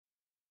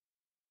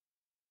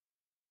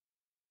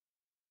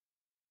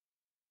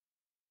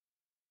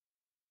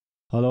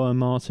Hello, I'm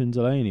Martin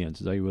Delaney, and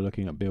today we're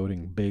looking at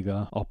building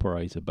bigger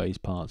operator bass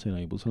parts in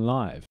Ableton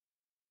Live.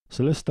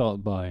 So let's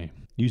start by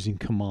using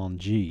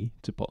Command G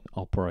to put the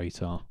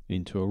operator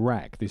into a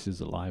rack. This is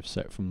a live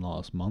set from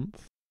last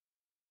month.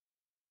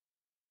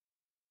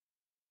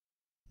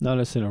 Now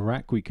that's in a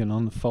rack, we can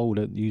unfold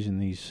it using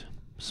these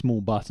small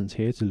buttons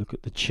here to look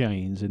at the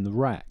chains in the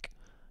rack.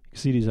 You can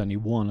see there's only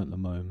one at the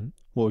moment.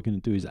 What we're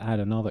going to do is add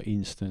another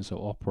instance of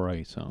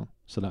operator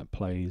so that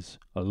plays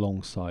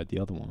alongside the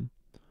other one.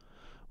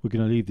 We're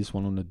going to leave this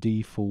one on the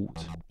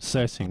default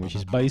setting, which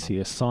is basically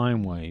a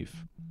sine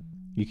wave.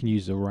 You can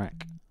use the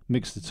rack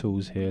mixer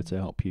tools here to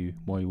help you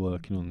while you're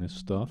working on this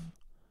stuff.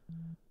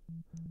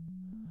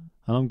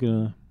 And I'm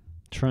going to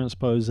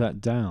transpose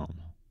that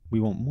down. We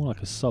want more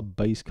like a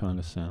sub-bass kind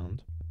of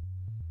sound.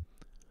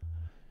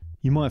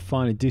 You might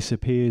find it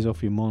disappears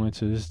off your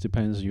monitors,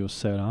 depends on your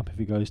setup. If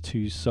it goes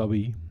too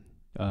subby,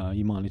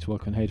 you might need to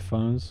work on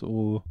headphones,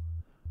 or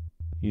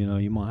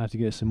you might have to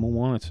get some more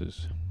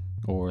monitors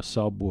or a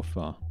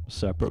subwoofer, a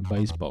separate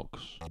bass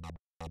box.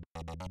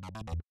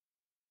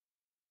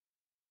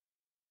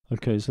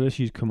 Okay, so let's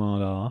use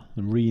Command R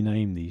and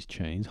rename these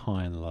chains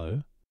high and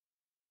low.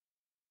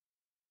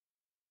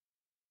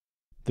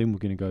 Then we're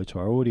going to go to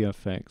our audio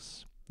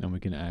effects and we're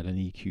going to add an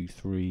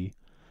EQ3,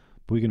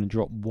 but we're going to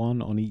drop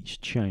one on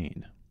each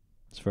chain.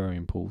 It's very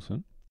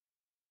important.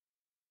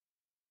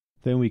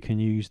 Then we can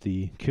use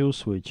the kill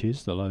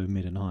switches, the low,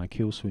 mid and high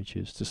kill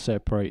switches, to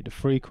separate the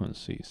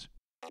frequencies.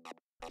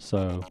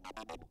 So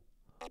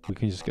we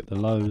can just get the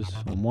lows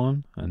on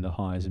one and the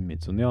highs and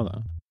mids on the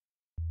other.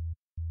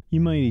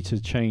 You may need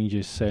to change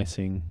this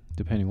setting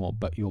depending on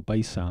what your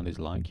bass sound is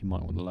like. You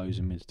might want the lows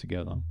and mids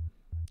together.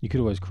 You could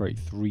always create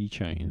 3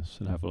 chains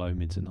and have low,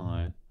 mids and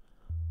high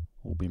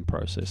all being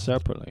processed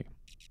separately.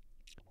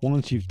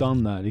 Once you've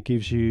done that, it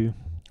gives you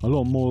a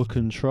lot more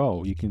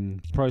control. You can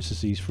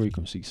process these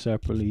frequencies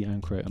separately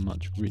and create a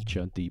much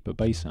richer, deeper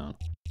bass sound.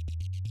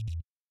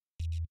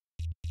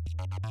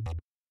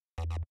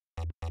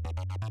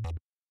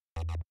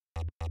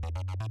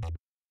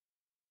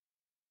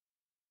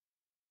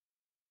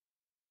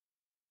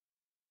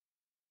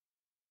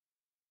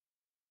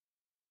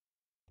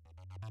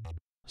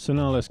 So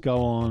now let's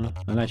go on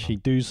and actually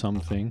do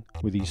something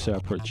with these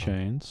separate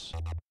chains.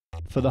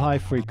 For the high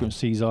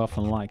frequencies, I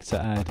often like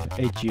to add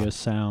edgier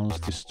sounds,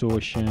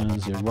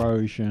 distortions,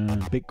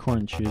 erosion, bit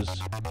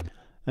crunches,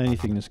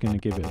 anything that's going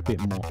to give it a bit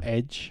more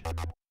edge.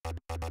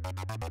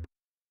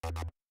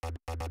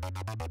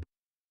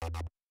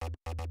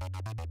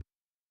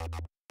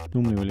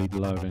 Normally we leave the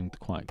low end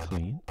quite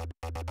clean.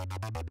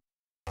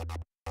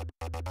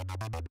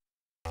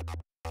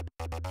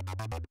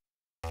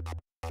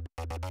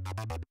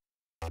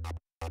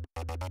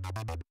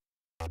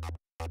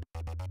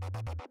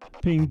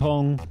 Ping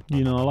pong, I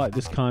like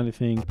this kind of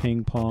thing.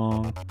 Ping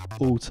pong,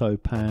 auto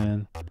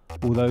pan.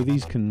 Although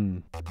these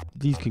can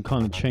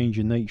kind of change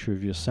the nature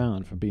of your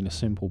sound from being a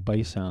simple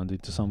bass sound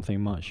into something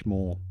much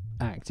more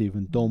active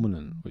and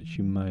dominant, which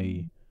you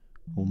may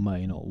or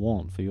may not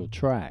want for your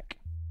track.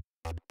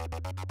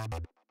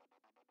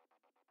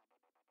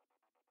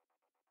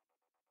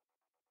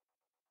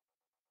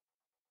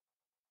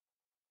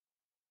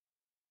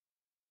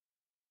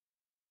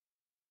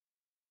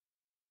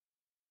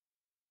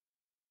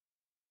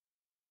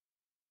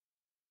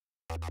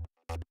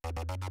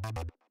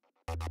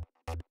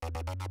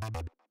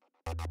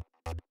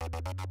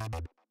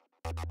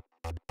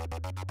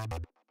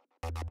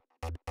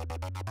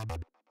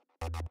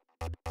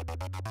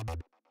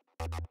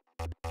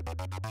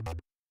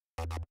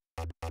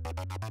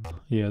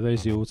 Yeah,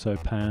 there's the auto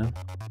pan.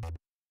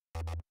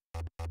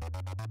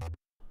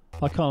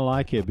 I kind of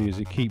like it because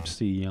it keeps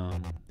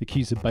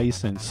the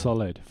bass end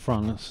solid,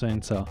 front and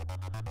center.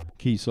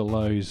 Keeps the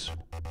lows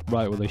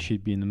right where they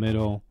should be in the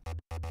middle.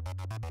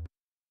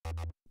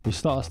 It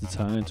starts to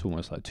turn into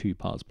almost like 2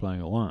 parts playing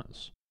at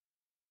once.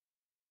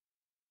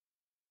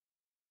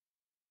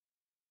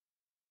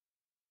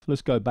 So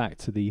let's go back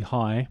to the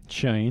high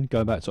chain,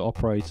 go back to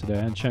operator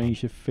there and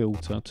change the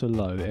filter to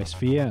low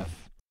SVF.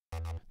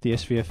 The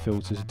SVF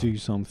filters do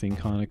something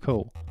kind of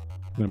cool.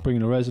 I'm going to bring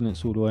the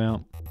resonance all the way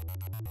up.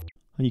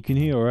 And you can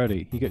hear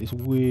already, you get this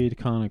weird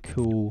kind of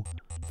cool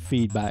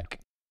feedback.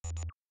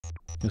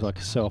 It's like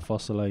a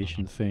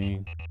self-oscillation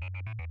thing.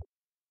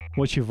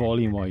 Watch your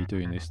volume while you're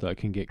doing this though, it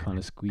can get kind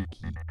of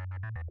squeaky.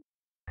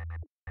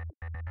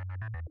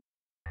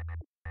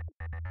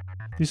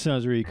 This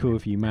sounds really cool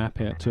if you map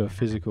it to a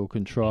physical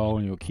control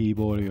on your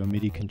keyboard or your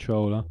MIDI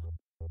controller.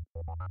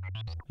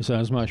 It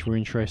sounds much more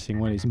interesting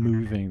when it's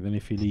moving than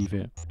if you leave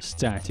it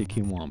static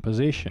in one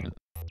position.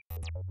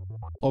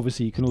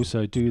 Obviously you can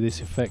also do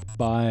this effect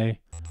by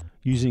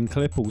using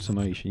clip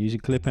automation, using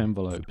clip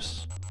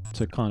envelopes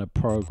to kind of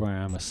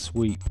program a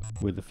sweep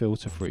with the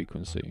filter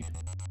frequency.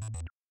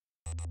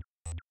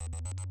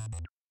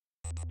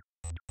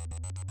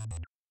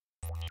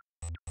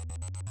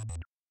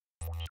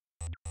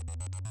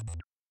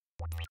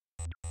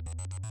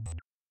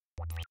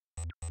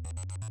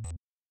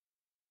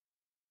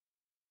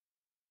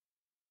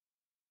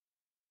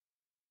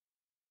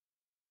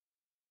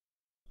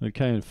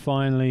 Okay, and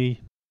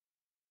finally,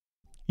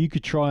 you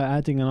could try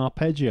adding an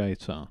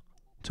arpeggiator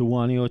to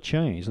one of your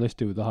chains. Let's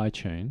do it with the high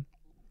chain,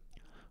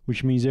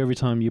 which means every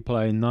time you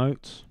play a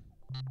note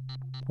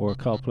or a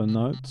couple of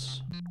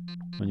notes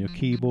on your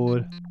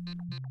keyboard,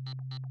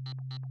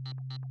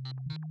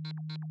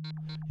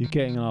 you're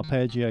getting an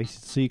arpeggiated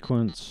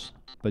sequence,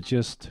 but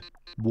just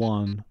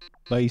one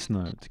bass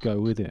note to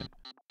go with it.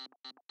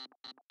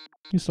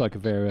 It's like a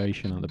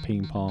variation on the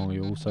ping pong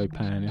or also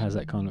pan. It has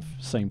that kind of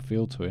same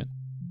feel to it.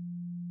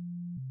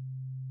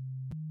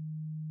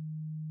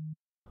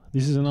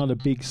 This is another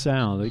big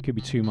sound. It could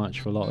be too much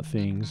for a lot of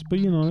things, but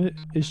you know,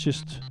 it's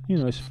just, you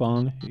know, it's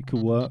fun. It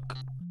could work.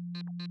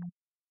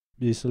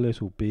 It's a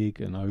little big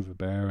and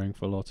overbearing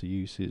for a lot of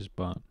uses,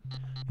 but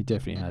it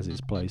definitely has its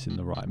place in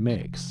the right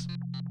mix.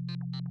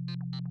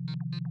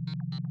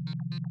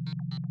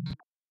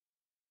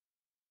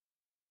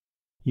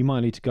 You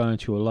might need to go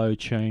into a low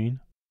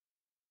chain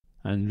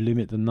and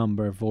limit the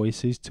number of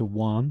voices to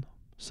 1,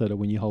 so that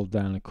when you hold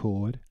down a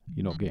chord,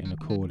 you're not getting a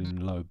chord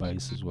in low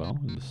bass as well,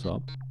 in the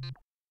sub.